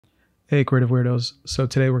Hey Creative Weirdos. So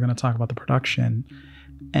today we're going to talk about the production,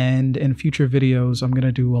 and in future videos I'm going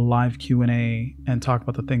to do a live Q&A and talk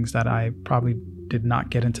about the things that I probably did not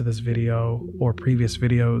get into this video or previous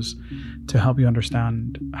videos to help you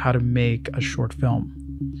understand how to make a short film.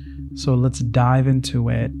 So let's dive into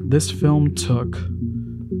it. This film took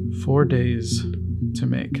 4 days to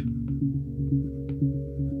make.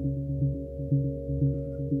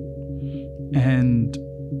 And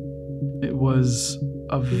it was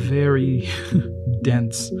a very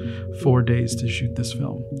dense 4 days to shoot this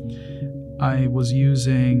film. I was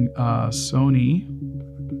using a Sony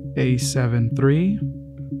a7 III.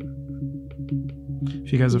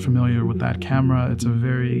 If you guys are familiar with that camera, it's a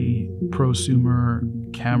very prosumer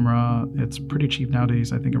camera. It's pretty cheap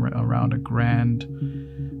nowadays, I think around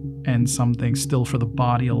 $1,000 and something still for the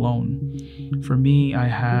body alone. For me, I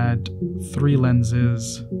had 3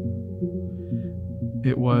 lenses.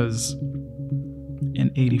 It was an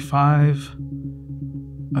 85,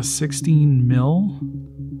 a 16 mil,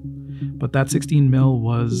 but that 16 mil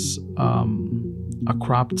was a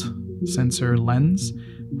cropped sensor lens,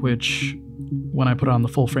 which when I put it on the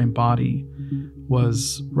full frame body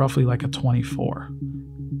was roughly like a 24.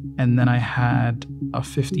 And then I had a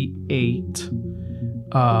 58.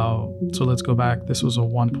 So let's go back. This was a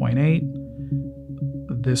 1.8.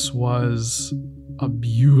 This was a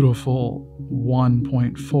beautiful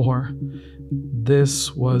 1.4.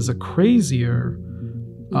 This was a crazier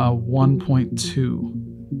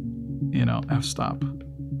 1.2, f-stop.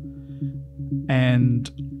 And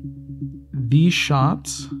these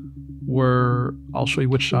shots were, I'll show you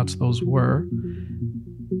which shots those were.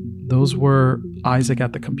 Those were Isaac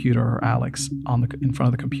at the computer, or Alex in front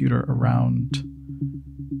of the computer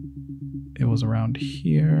it was around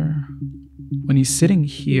here. When he's sitting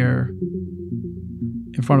here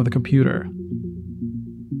in front of the computer,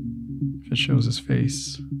 if it shows his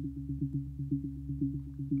face.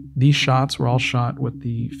 These shots were all shot with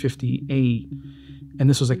the 58, and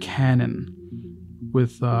this was a Canon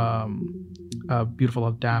with a beautiful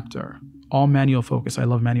adapter. All manual focus. I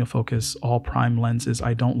love manual focus, all prime lenses.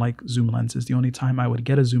 I don't like zoom lenses. The only time I would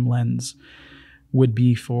get a zoom lens would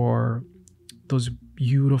be for those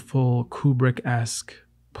beautiful Kubrick-esque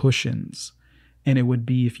push-ins. And it would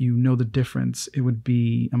be, if you know the difference, it would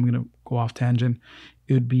be, I'm going to go off tangent,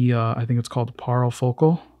 it would be, I think it's called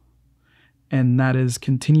parafocal. And that is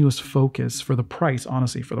continuous focus. For the price,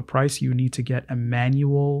 honestly, for the price, you need to get a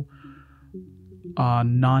manual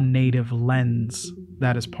non-native lens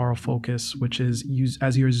that is parafocus, which is used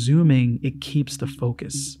as you're zooming, it keeps the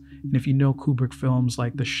focus. And if you know Kubrick films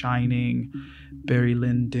like The Shining, Barry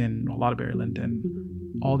Lyndon, a lot of Barry Lyndon,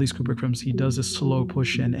 all these Kubrick films, he does a slow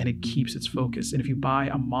push in and it keeps its focus. And if you buy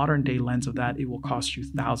a modern day lens of that, it will cost you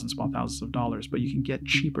thousands of dollars, but you can get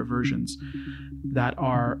cheaper versions that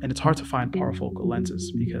are, and it's hard to find parafocal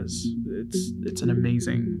lenses because it's an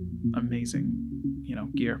amazing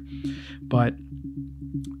gear. But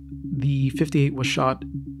the 58 was shot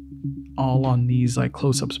all on these like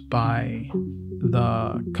close-ups by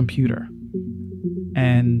the computer.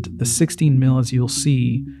 And the 16 mil, as you'll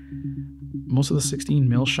see, most of the 16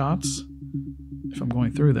 mil shots, if I'm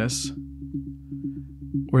going through this,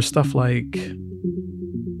 were stuff like,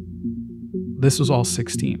 this was all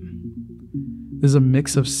 16. This is a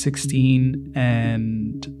mix of 16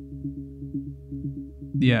 and,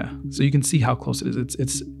 yeah, so you can see how close it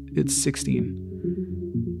is. It's 16,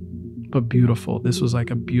 but beautiful. This was like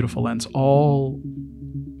a beautiful lens, all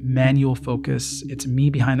manual focus. It's me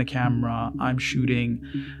behind the camera. I'm shooting.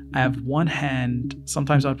 I have one hand.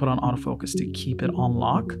 Sometimes I put on autofocus to keep it on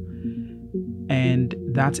lock. And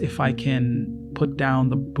that's if I can put down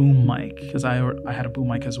the boom mic, because I had a boom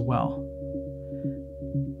mic as well.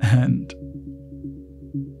 And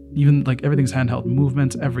even like everything's handheld,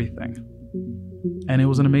 movements, everything. And it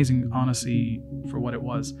was an amazing, honestly, for what it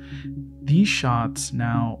was. These shots,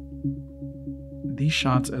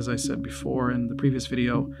 as I said before in the previous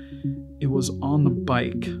video, it was on the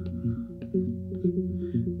bike.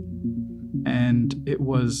 And it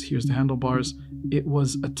was, here's the handlebars, it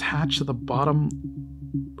was attached to the bottom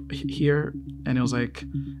here, and it was like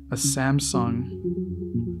a Samsung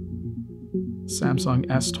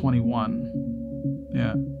S21.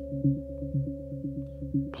 Yeah.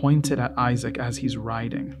 Pointed at Isaac as he's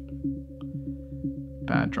riding.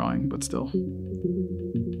 Bad drawing, but still.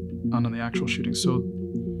 On the actual shooting. So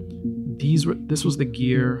this was the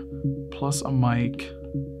gear plus a mic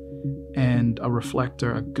and a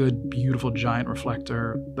reflector, a good, beautiful, giant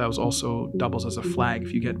reflector that was also doubles as a flag.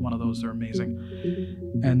 If you get one of those, they're amazing.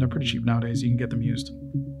 And they're pretty cheap nowadays. You can get them used.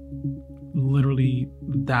 Literally,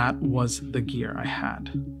 that was the gear I had.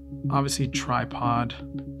 Obviously, tripod.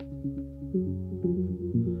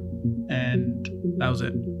 That was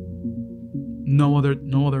it. No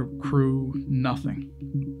other crew, nothing.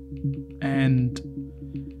 And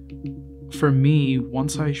for me,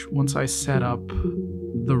 once I set up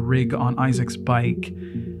the rig on Isaac's bike,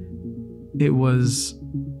 it was,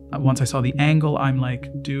 once I saw the angle, I'm like,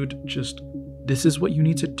 dude, just, this is what you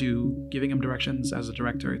need to do, giving him directions as a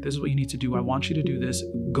director. This is what you need to do. I want you to do this.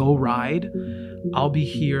 Go ride. I'll be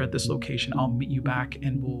here at this location. I'll meet you back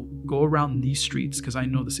and we'll go around these streets, because I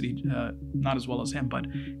know the city not as well as him, but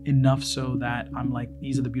enough so that I'm like,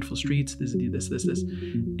 these are the beautiful streets. This.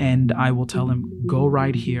 And I will tell him, go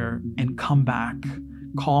ride here and come back.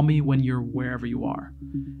 Call me when you're wherever you are.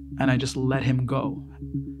 And I just let him go.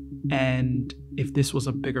 And if this was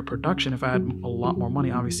a bigger production, if I had a lot more money,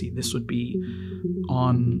 obviously this would be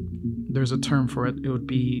on, there's a term for it. It would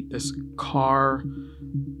be this car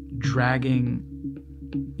dragging,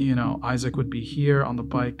 you know, Isaac would be here on the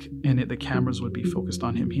bike and the cameras would be focused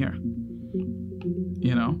on him here.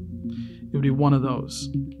 You know, it would be one of those.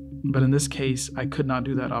 But in this case, I could not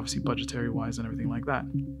do that, obviously budgetary wise and everything like that.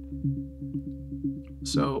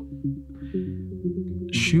 So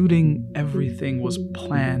shooting everything was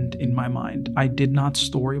planned in my mind. I did not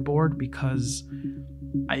storyboard because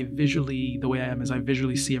the way I am is I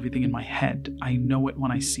visually see everything in my head. I know it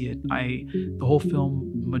when I see it. The whole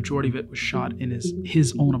film, majority of it was shot in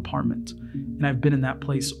his own apartment. And I've been in that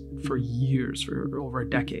place for years, for over a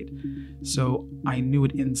decade. So I knew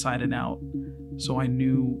it inside and out. So I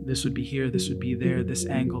knew this would be here, this would be there, this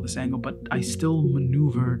angle, but I still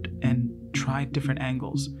maneuvered and tried different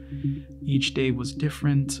angles. Each day was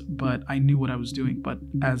different, but I knew what I was doing. But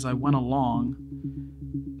as I went along,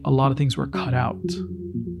 a lot of things were cut out.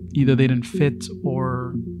 Either they didn't fit,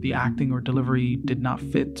 or the acting or delivery did not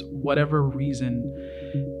fit. Whatever reason,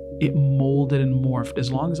 it molded and morphed.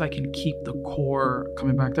 As long as I can keep the core,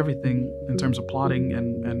 coming back to everything in terms of plotting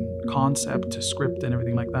and concept to script and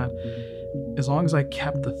everything like that, as long as I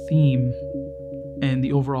kept the theme and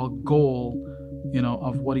the overall goal, you know,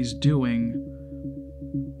 of what he's doing,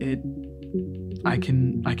 I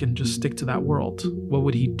can just stick to that world. What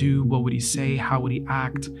would he do? What would he say? How would he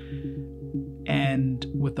act? And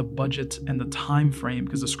with the budget and the time frame,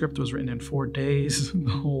 because the script was written in 4 days,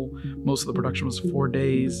 most of the production was 4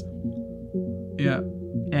 days. Yeah.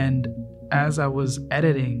 And as I was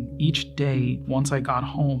editing each day, once I got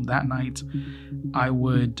home that night, I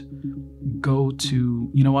would go to,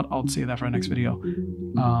 you know what, I'll say that for our next video.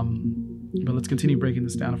 But let's continue breaking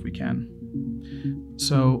this down if we can.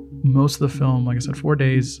 So most of the film, like I said, 4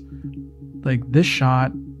 days. Like this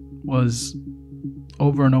shot was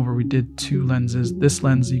over and over. We did 2 lenses. This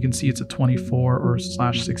lens, you can see it's a 24 or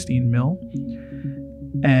 /16 mil,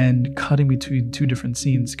 and cutting between 2 different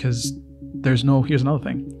scenes, because here's another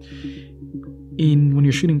thing. When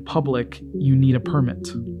you're shooting public, you need a permit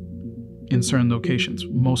in certain locations,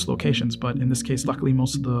 most locations, but in this case, luckily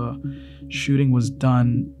most of the shooting was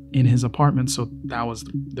done in his apartment, so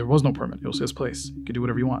there was no permit. It was his place. You could do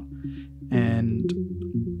whatever you want. And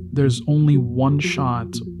there's only one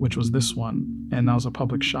shot, which was this one, and that was a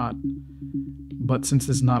public shot. But since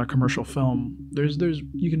this is not a commercial film,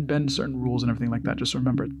 you can bend certain rules and everything like that. Just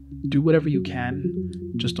remember, do whatever you can,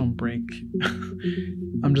 just don't break.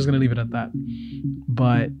 I'm just gonna leave it at that.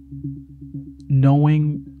 But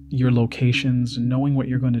knowing your locations, knowing what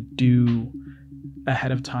you're going to do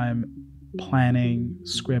ahead of time, planning,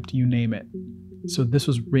 script, you name it. So this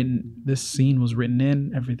scene was written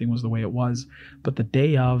in, everything was the way it was. But the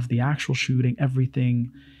day of the actual shooting,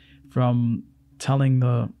 everything from telling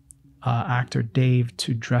the actor Dave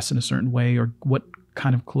to dress in a certain way, or what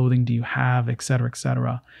kind of clothing do you have,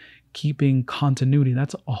 etc., keeping continuity,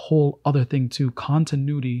 that's a whole other thing too.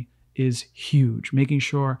 Continuity is huge. Making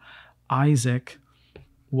sure Isaac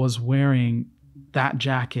was wearing that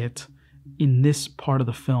jacket in this part of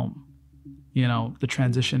the film, you know, the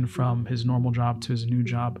transition from his normal job to his new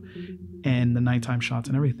job and the nighttime shots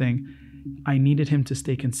and everything. I needed him to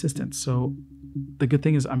stay consistent. So the good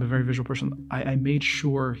thing is I'm a very visual person. I made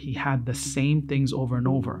sure he had the same things over and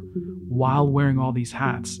over while wearing all these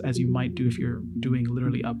hats, as you might do if you're doing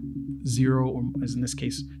literally a zero, or as in this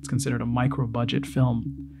case, it's considered a micro budget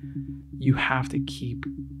film. You have to keep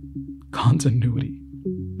continuity.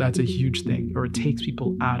 That's a huge thing, or it takes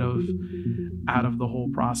people out of the whole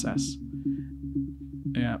process.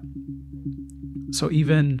 Yeah. So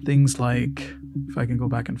even things like, if I can go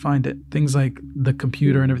back and find it, things like the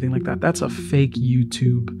computer and everything like that, that's a fake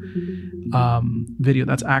YouTube video.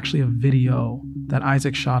 That's actually a video that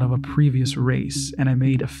Isaac shot of a previous race, and I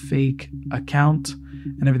made a fake account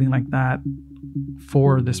and everything like that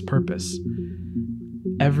for this purpose.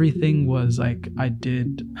 Everything was like, I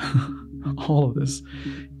did all of this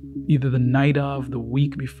either the night of, the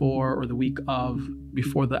week before, or the week of,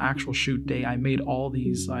 before the actual shoot day, I made all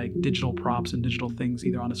these like digital props and digital things,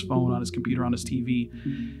 either on his phone, on his computer, on his TV.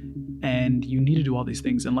 And you need to do all these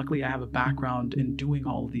things. And luckily I have a background in doing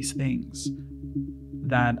all of these things,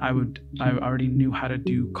 that I already knew how to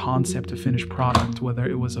do concept to finished product, whether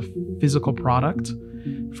it was a physical product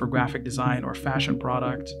for graphic design or fashion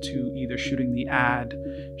product, to either shooting the ad,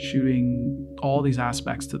 shooting all these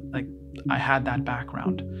aspects. To like, I had that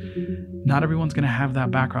background. Not everyone's going to have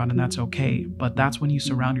that background, and that's okay, but that's when you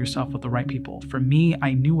surround yourself with the right people. For me,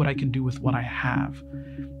 I knew what I can do with what I have.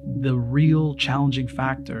 The real challenging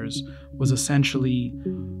factors was essentially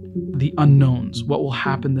the unknowns. What will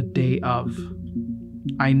happen the day of?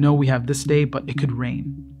 I know we have this day, but it could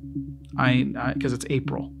rain. Because it's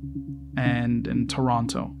April and in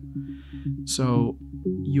Toronto. So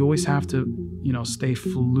you always have to, stay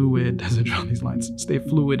fluid, as I draw these lines, stay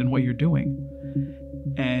fluid in what you're doing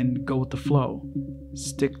and go with the flow.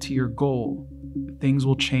 Stick to your goal. Things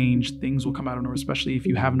will change. Things will come out of nowhere, especially if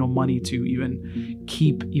you have no money to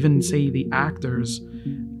even say the actors,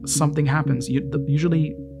 something happens.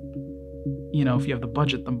 Usually, if you have the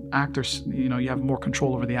budget, the actors, you have more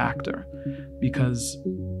control over the actor because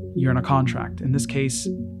you're in a contract. In this case,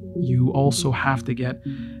 you also have to get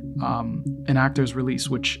an actor's release,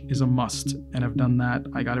 which is a must. And I've done that.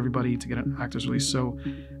 I got everybody to get an actor's release. So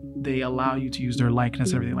they allow you to use their likeness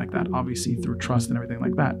and everything like that, obviously through trust and everything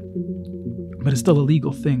like that. But it's still a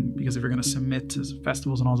legal thing, because if you're going to submit to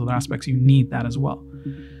festivals and all those other aspects, you need that as well.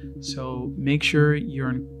 So make sure you're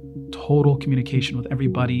in total communication with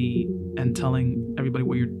everybody and telling everybody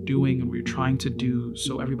what you're doing and what you're trying to do,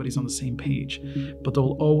 so everybody's on the same page. But there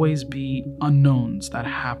will always be unknowns that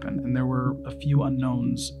happen, and there were a few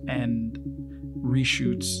unknowns and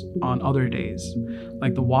reshoots on other days.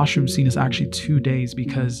 Like the washroom scene is actually 2 days,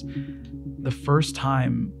 because the first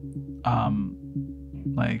time,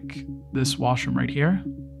 like this washroom right here,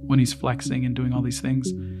 when he's flexing and doing all these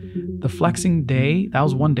things, the flexing day, that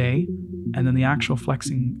was 1 day, and then the actual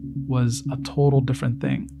flexing was a total different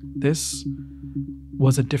thing. This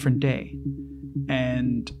was a different day,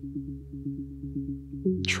 and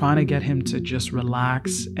trying to get him to just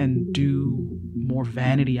relax and do more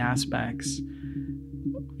vanity aspects,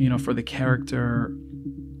 for the character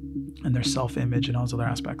and their self-image and all those other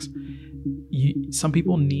aspects. Some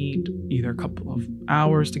people need either a couple of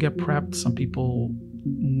hours to get prepped. Some people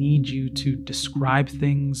need you to describe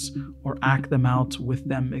things or act them out with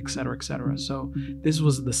them, etc., etc. So this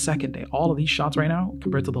was the second day. All of these shots right now,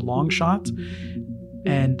 compared to the long shot,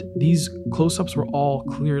 and these close-ups were all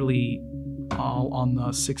clearly all on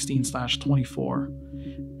the 16/24,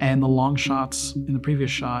 and the long shots in the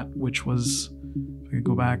previous shot, which was, if I could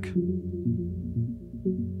go back,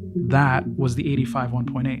 that was the 85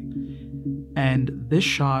 1.8. And this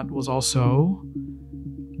shot was also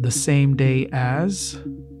the same day as,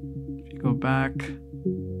 if you go back,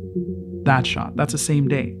 that shot. That's the same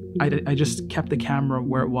day. I just kept the camera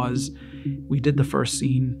where it was. We did the first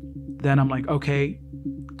scene. Then I'm like, okay,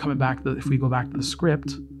 coming back, if we go back to the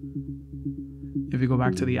script, if you go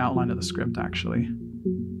back to the outline of the script, actually,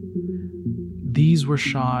 these were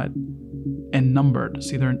shot and numbered.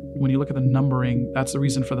 See, when you look at the numbering, that's the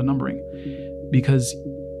reason for the numbering, because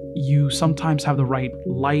you sometimes have the right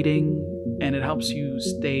lighting and it helps you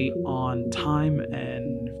stay on time,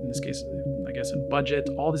 and in this case, I guess in budget,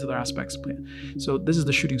 all these other aspects. So this is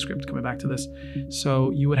the shooting script, coming back to this.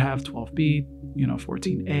 So you would have 12B,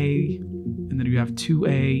 14A, and then you have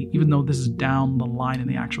 2A. Even though this is down the line in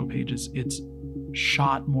the actual pages, it's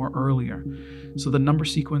shot more earlier. So the number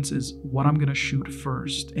sequence is what I'm gonna shoot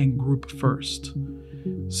first and group first.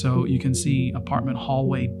 So you can see apartment,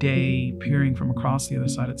 hallway, day, peering from across the other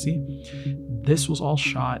side at sea. This was all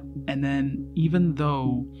shot. And then even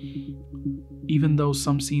though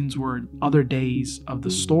some scenes were other days of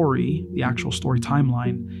the story, the actual story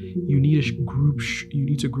timeline, you need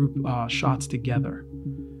to group shots together.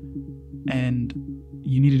 And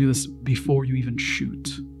you need to do this before you even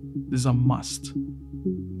shoot. This is a must.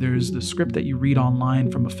 There's the script that you read online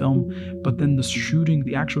from a film, but then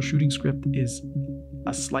the actual shooting script is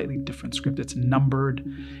a slightly different script. It's numbered,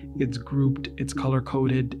 it's grouped, it's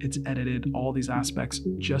color-coded, it's edited, all these aspects,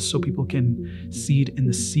 just so people can see it in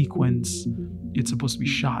the sequence it's supposed to be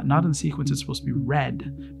shot. Not in the sequence it's supposed to be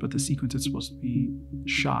read, but the sequence it's supposed to be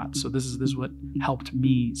shot. So this is what helped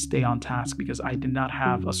me stay on task, because I did not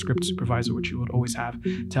have a script supervisor, which you would always have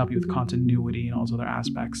to help you with continuity and all those other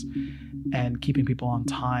aspects and keeping people on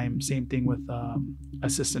time. Same thing with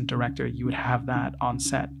assistant director. You would have that on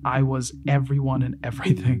set. I was everyone and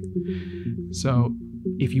everything. So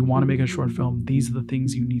if you want to make a short film, these are the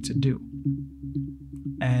things you need to do.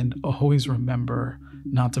 And always remember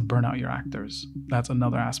not to burn out your actors. That's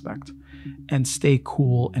another aspect. And stay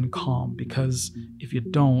cool and calm, because if you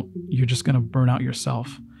don't, you're just going to burn out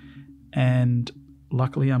yourself. And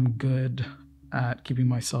luckily, I'm good at keeping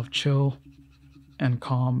myself chill and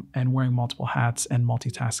calm and wearing multiple hats and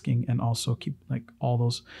multitasking, and also keep like all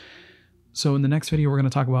those. So in the next video, we're going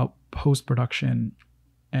to talk about post-production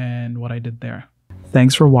and what I did there.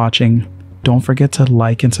 Thanks for watching. Don't forget to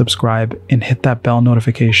like and subscribe and hit that bell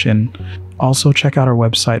notification. Also, check out our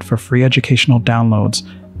website for free educational downloads.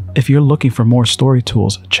 If you're looking for more story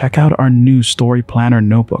tools, check out our new Story Planner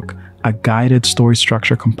Notebook, a guided story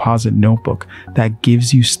structure composite notebook that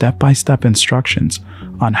gives you step-by-step instructions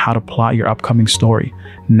on how to plot your upcoming story,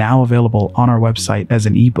 now available on our website as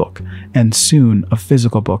an ebook, and soon a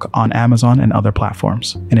physical book on Amazon and other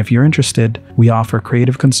platforms. And if you're interested, we offer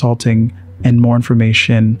creative consulting and more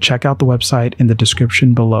information. Check out the website in the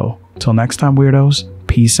description below. Till next time, weirdos,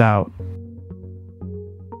 peace out.